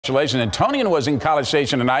Congratulations. Antonian was in College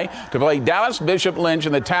Station tonight to play Dallas Bishop Lynch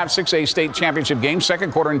in the TAPPS 6A state championship game.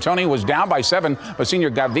 Second quarter, Antonian was down by 7, but senior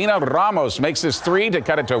Gavina Ramos makes this 3 to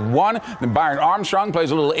cut it to 1. Then Byron Armstrong plays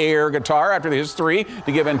a little air guitar after his 3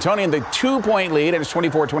 to give Antonian the 2-point lead, and it's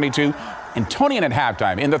 24-22. Antonian at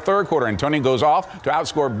halftime. In the third quarter, Antonian goes off to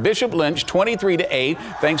outscore Bishop Lynch 23-8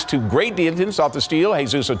 thanks to great defense off the steal.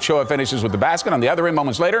 Jesus Ochoa finishes with the basket. On the other end,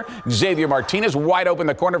 moments later, Xavier Martinez wide open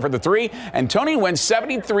the corner for the 3. Antonian wins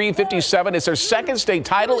 73-57. It's their second state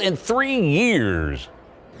title in 3 years.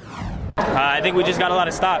 I think we just got a lot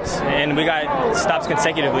of stops, and we got stops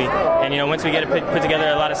consecutively. And, once we get put together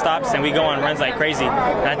a lot of stops, and we go on runs like crazy.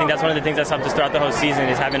 And I think that's one of the things that's helped us throughout the whole season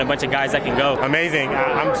is having a bunch of guys that can go. Amazing.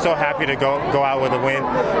 I'm so happy to go out with a win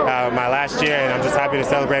my last year, and I'm just happy to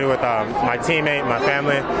celebrate it with my teammate, my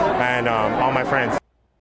family, and all my friends.